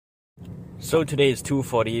So today is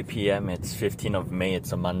 2:40 p.m. It's 15th of May.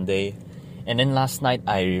 It's a Monday. And then last night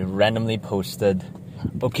I randomly posted,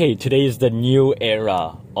 okay, today is the new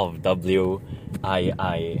era of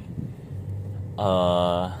WII.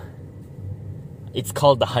 It's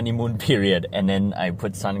called the honeymoon period. And then I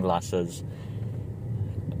put sunglasses.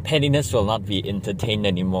 Pettiness will not be entertained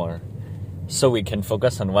anymore. So we can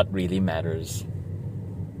focus on what really matters.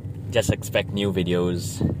 Just expect new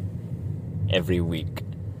videos every week.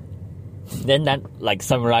 Then that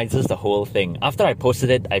summarizes the whole thing. After I posted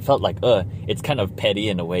it, I felt like, it's kind of petty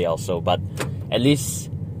in a way also, but at least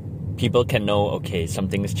people can know, okay,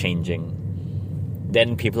 something's changing.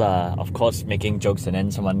 Then people are, of course, making jokes, and then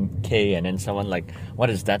someone K, and then someone like, what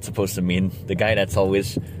is that supposed to mean? The guy that's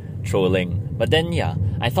always trolling. But then, yeah,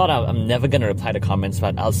 I thought I'm never gonna reply to comments,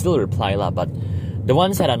 but I'll still reply lah. But the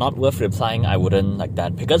ones that are not worth replying, I wouldn't like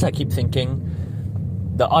that, because I keep thinking,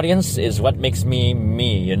 the audience is what makes me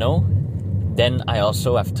me, you know? Then I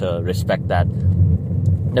also have to respect that.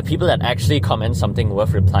 The people that actually comment something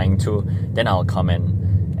worth replying to, then I'll comment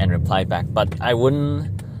and reply back. But I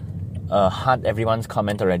wouldn't heart everyone's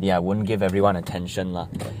comment already. I wouldn't give everyone attention lah.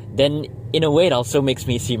 Then in a way it also makes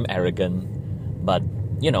me seem arrogant. But,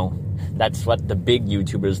 you know, that's what the big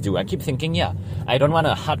YouTubers do. I keep thinking, yeah, I don't want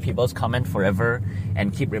to heart people's comment forever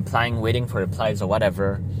and keep replying, waiting for replies or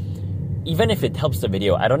whatever. Even if it helps the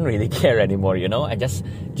video, I don't really care anymore, you know? I just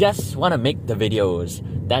want to make the videos.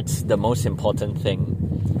 That's the most important thing.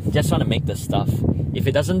 Just want to make the stuff. If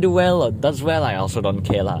it doesn't do well or does well, I also don't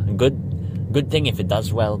care lah. Good thing if it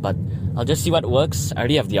does well, but I'll just see what works. I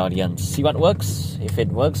already have the audience. See what works. If it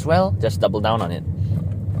works well, just double down on it.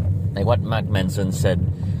 Like what Mark Manson said.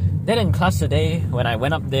 Then in class today, when I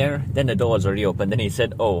went up there, then the door was already open. Then he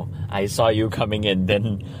said, oh, I saw you coming in.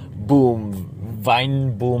 Then boom,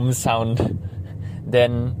 Vine boom sound.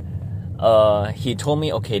 Then he told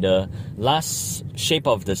me, okay, the last shape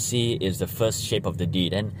of the C is the first shape of the D.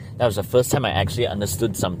 Then that was the first time I actually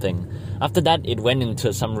understood something. After that, it went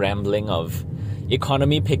into some rambling of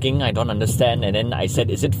economy picking, I don't understand. And then I said,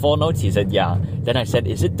 is it 4 notes? He said, yeah. Then I said,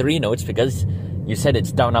 is it 3 notes? Because you said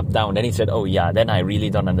it's down, up, down. Then he said, oh yeah. Then I really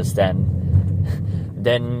don't understand.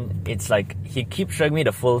 Then it's like, he keeps showing me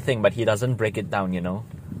the full thing, but he doesn't break it down, you know.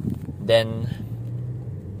 Then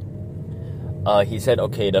he said,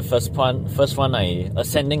 okay, the first one,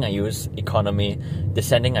 ascending I use economy,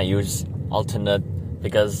 descending I use alternate,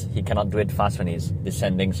 because he cannot do it fast when he's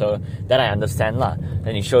descending, so that I understand lah.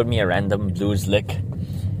 Then he showed me a random blues lick.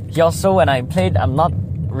 He also, when I played, I'm not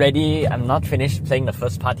finished playing the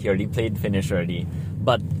first part, he already played finish already.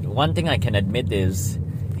 But one thing I can admit is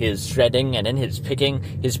his shredding, and then his picking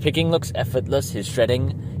looks effortless. His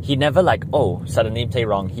shredding, he never suddenly play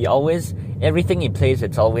wrong. He always, everything he plays,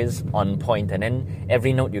 it's always on point, and then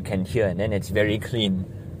every note you can hear, and then it's very clean.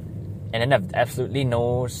 And then I've absolutely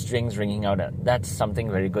no strings ringing out. That's something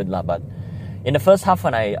very good lah. But in the first half,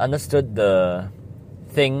 when I understood the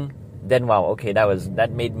thing, then wow, okay,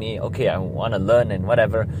 that made me, okay, I want to learn and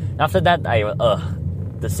whatever. After that,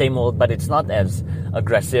 the same old, but it's not as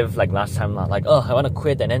aggressive like last time. Like, I want to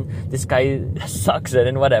quit, and then this guy sucks, and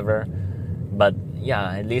then whatever. But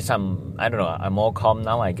yeah, at least I'm more calm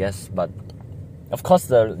now, I guess. But of course,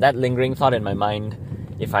 that lingering thought in my mind,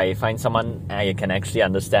 if I find someone I can actually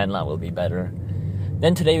understand, will be better.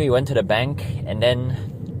 Then today we went to the bank, and then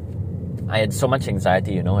I had so much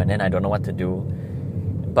anxiety, you know, and then I don't know what to do.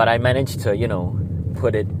 But I managed to, you know,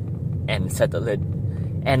 put it and settle it.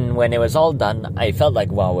 And when it was all done, I felt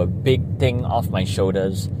like, wow, a big thing off my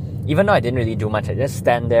shoulders. Even though I didn't really do much, I just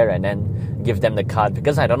stand there and then give them the card,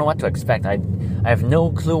 because I don't know what to expect. I have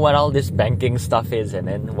no clue what all this banking stuff is, and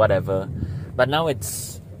then whatever. But now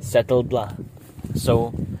it's settled lah.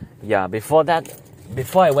 So, yeah, before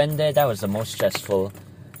I went there, that was the most stressful.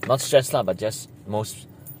 Not stress lah, but just most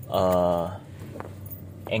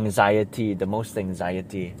anxiety, the most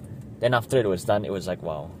anxiety. Then after it was done, it was like,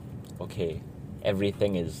 wow, okay,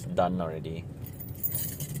 everything is done already.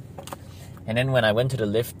 And then when I went to the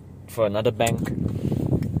lift for another bank,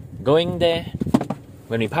 going there,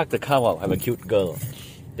 when we parked the car, wow, I have a cute girl.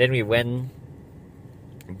 Then we went,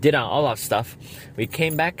 did all our stuff. We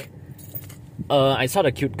came back. I saw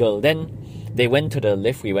the cute girl. Then they went to the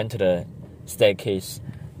lift. We went to the staircase.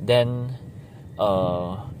 Then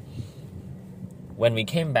when we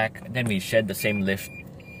came back, then we shared the same lift.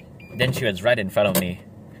 Then she was right in front of me,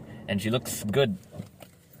 and she looks good.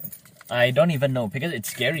 I don't even know, because it's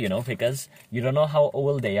scary, you know, because you don't know how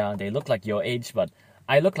old they are. They look like your age, but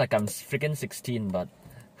I look like I'm freaking 16, but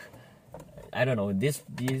I don't know, this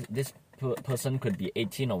person could be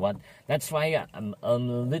 18 or what. That's why I'm a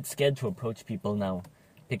little scared to approach people now,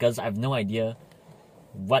 because I have no idea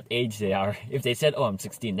what age they are. If they said, oh, I'm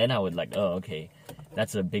 16, then I would like, oh, okay,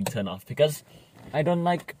 that's a big turn off, because I don't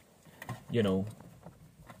like,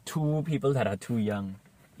 two people that are too young.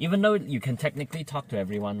 Even though you can technically talk to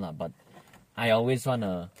everyone, but I always want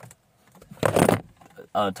to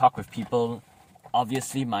talk with people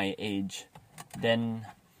obviously my age. Then,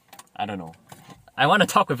 I don't know. I want to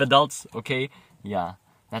talk with adults, okay? Yeah,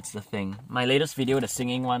 that's the thing. My latest video, the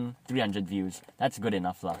singing one, 300 views. That's good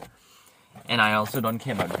enough lah. And I also don't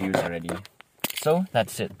care about views already. So,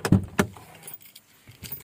 that's it.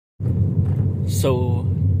 So,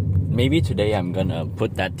 maybe today I'm gonna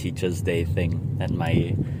put that Teacher's Day thing that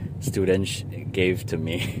my students gave to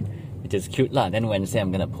me, which is cute lah. Then Wednesday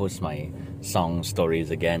I'm gonna post my song stories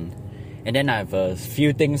again. And then I have a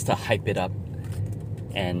few things to hype it up.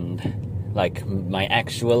 And like my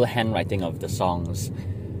actual handwriting of the songs.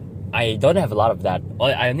 I don't have a lot of that.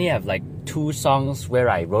 I only have like 2 songs where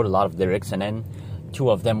I wrote a lot of lyrics, and then 2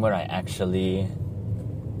 of them where I actually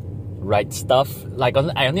write stuff. Like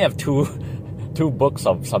I only have two books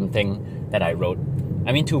of something that I wrote.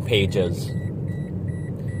 2 pages.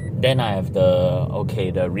 Then I have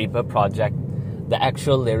the Reaper project, the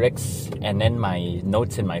actual lyrics, and then my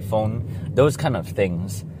notes in my phone, those kind of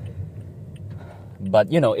things.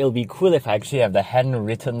 But it'll be cool if I actually have the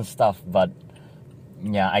handwritten stuff, but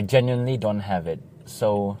yeah, I genuinely don't have it.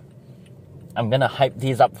 So I'm gonna hype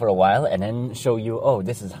these up for a while and then show you, oh,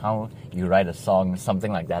 this is how you write a song,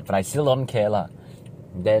 something like that. But I still don't care lah.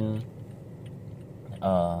 Then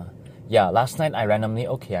last night I randomly,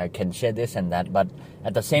 I can share this and that, but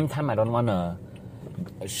at the same time I don't want to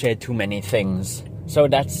share too many things. So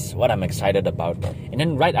that's what I'm excited about. And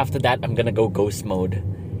then right after that I'm gonna go ghost mode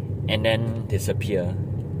and then disappear.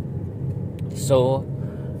 So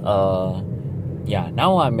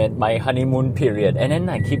now I'm at my honeymoon period, and then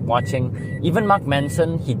I keep watching. Even Mark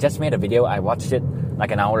Manson, he just made a video, I watched it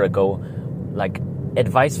like an hour ago, like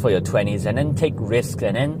advice for your 20s, and then take risks,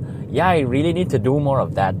 and then I really need to do more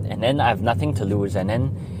of that, and then I have nothing to lose. And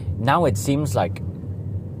then now it seems like,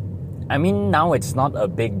 now it's not a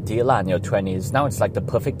big deal in your 20s. Now it's like the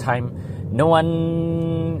perfect time. No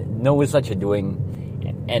one knows what you're doing,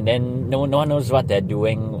 and then no one knows what they're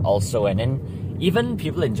doing also. And then even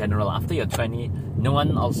people in general, after you're 20, no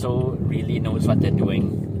one also really knows what they're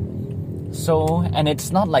doing. So, and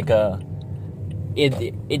it's not like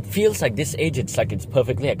it feels like this age, it's like it's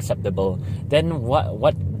perfectly acceptable. Then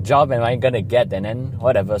what job am I gonna get? And then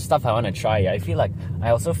whatever stuff I want to try. I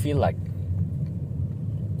also feel like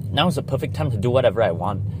now is the perfect time to do whatever I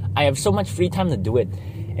want. I have so much free time to do it.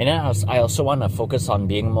 And then I also want to focus on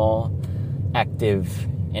being more active,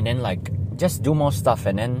 and then like just do more stuff.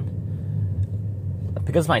 And then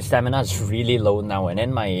because my stamina is really low now, and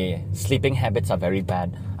then my sleeping habits are very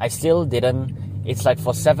bad, I still didn't. It's like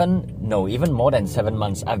for even more than 7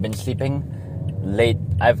 months, I've been sleeping late.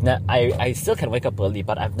 I still can wake up early,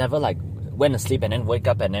 but I've never like went to sleep and then wake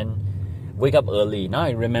up early. Now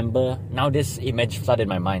I remember, now this image flooded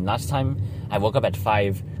my mind. Last time I woke up at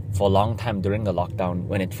 5 for a long time during the lockdown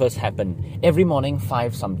when it first happened. Every morning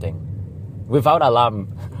 5 something, without alarm,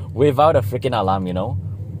 without a freaking alarm,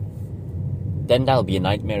 Then that'll be a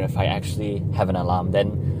nightmare if I actually have an alarm.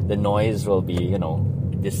 Then the noise will be,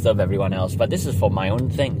 disturb everyone else. But this is for my own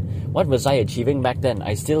thing. What was I achieving back then?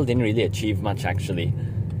 I still didn't really achieve much actually.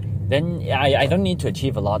 Then I don't need to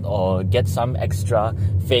achieve a lot or get some extra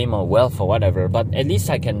fame or wealth or whatever, but at least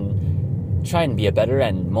I can try and be a better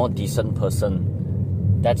and more decent person.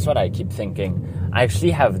 That's what I keep thinking. I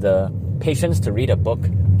actually have the patience to read a book,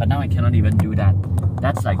 but now I cannot even do that.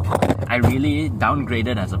 That's like, I really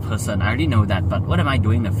downgraded as a person. I already know that, but what am I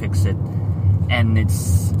doing to fix it? And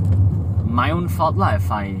it's my own fault lah if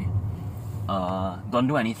I don't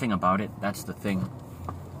do anything about it. That's the thing.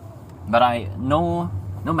 But I know,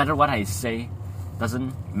 no matter what I say,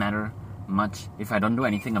 doesn't matter much. If I don't do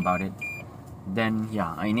anything about it, then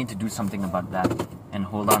I need to do something about that. And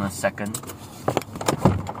hold on a second.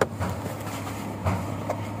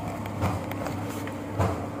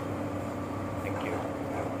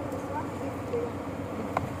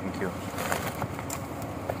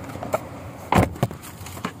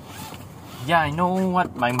 I know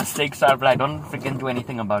what my mistakes are, but I don't freaking do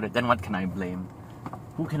anything about it. Then what can I blame?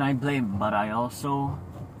 Who can I blame? But I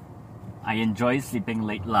enjoy sleeping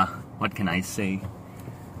late lah. What can I say?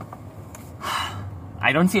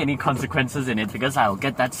 I don't see any consequences in it because I'll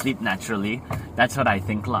get that sleep naturally. That's what I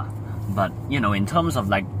think lah. But in terms of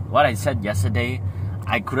like what I said yesterday,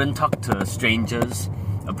 I couldn't talk to strangers,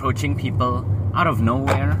 approaching people out of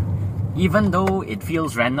nowhere. Even though it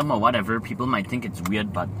feels random or whatever, people might think it's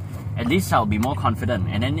weird, but at least I'll be more confident.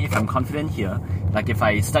 And then if I'm confident here, Like if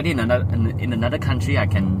I study in another country, I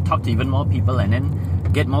can talk to even more people and then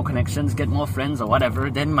get more connections, get more friends or whatever,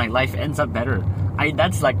 then my life ends up better.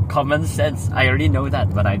 That's like common sense. I already know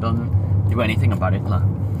that, but I don't do anything about it lah.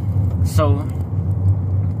 So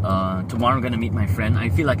tomorrow I'm gonna meet my friend. I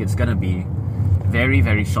feel like it's gonna be very,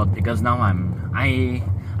 very short because now I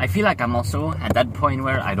feel like I'm also at that point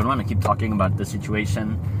where I don't want to keep talking about the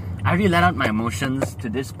situation. I already let out my emotions to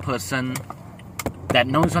this person that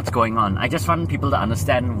knows what's going on. I just want people to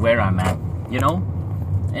understand where I'm at, you know?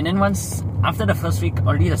 And then after the first week,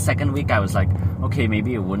 already the second week, I was like, okay,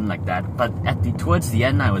 maybe it wouldn't like that. But towards the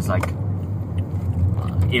end, I was like,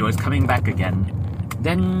 it was coming back again.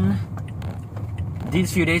 Then,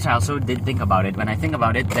 these few days, I also did think about it. When I think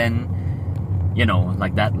about it, then, you know,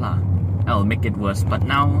 like that lah, I'll make it worse. But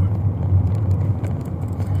now,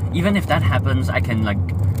 even if that happens, I can like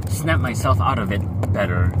snap myself out of it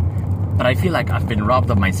better. But I feel like I've been robbed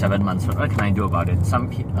of my 7 months. What can I do about it?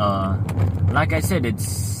 Like I said,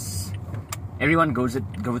 everyone goes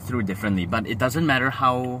through differently. But it doesn't matter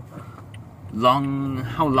how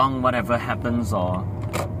long whatever happens, or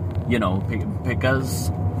you know,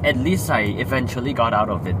 because at least I eventually got out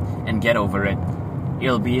of it and get over it.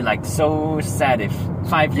 It'll be like so sad if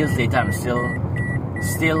 5 years later I'm still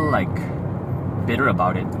like bitter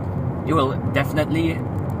about it. It will definitely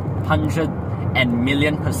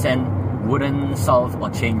 100,000,000% wouldn't solve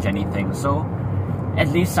or change anything. So at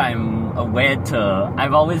least I'm aware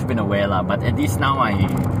I've always been aware lah, but at least now I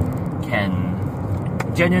can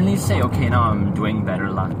genuinely say, okay, now I'm doing better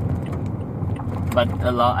lah. But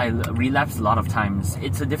I relapsed a lot of times.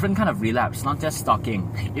 It's a different kind of relapse, not just stalking.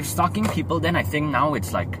 If stalking people, then I think now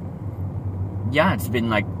it's like, yeah, it's been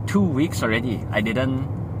like 2 weeks already. I didn't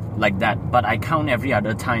like that, but I count every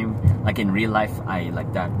other time, like in real life, I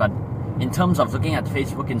like that. But in terms of looking at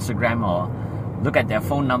Facebook, Instagram, or look at their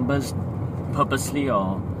phone numbers purposely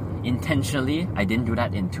or intentionally, I didn't do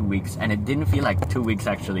that in 2 weeks. And it didn't feel like 2 weeks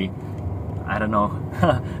actually. I don't know.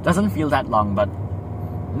 Doesn't feel that long, but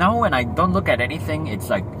now when I don't look at anything, it's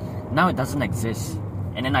like, now it doesn't exist.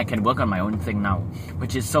 And then I can work on my own thing now,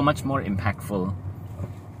 which is so much more impactful.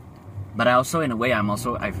 But I also, in a way, I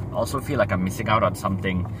also feel like I'm missing out on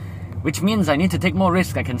something, which means I need to take more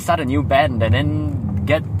risk. I can start a new band and then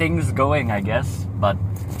get things going, I guess. But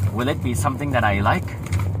will it be something that I like,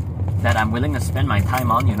 that I'm willing to spend my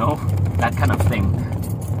time on, you know, that kind of thing?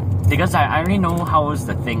 Because I already know how's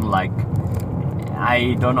the thing like.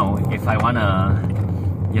 I don't know if I wanna,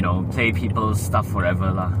 you know, play people's stuff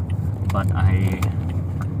forever lah. But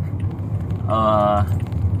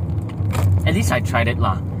at least I tried it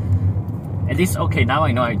lah. At least, okay, now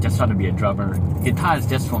I know I just want to be a drummer. Guitar is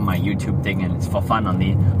just for my YouTube thing and it's for fun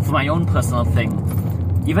only. For my own personal thing.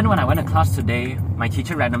 Even when I went to class today, my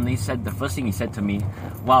teacher randomly said, the first thing he said to me,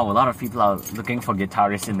 wow, a lot of people are looking for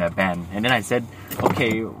guitarists in their band. And then I said,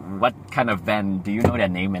 okay, what kind of band? Do you know their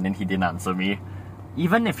name? And then he didn't answer me.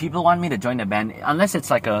 Even if people want me to join the band, unless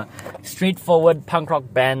it's like a straightforward punk rock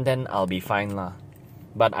band, then I'll be fine lah.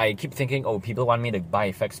 But I keep thinking, oh, people want me to buy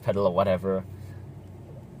effects pedal or whatever.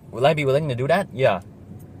 Will I be willing to do that? Yeah.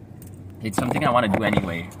 It's something I want to do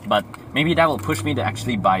anyway. But maybe that will push me to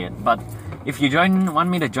actually buy it. But if you want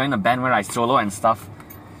me to join a band where I solo and stuff,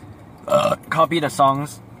 copy the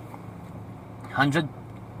songs,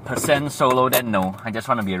 100% solo, then no. I just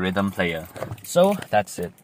want to be a rhythm player. So, that's it.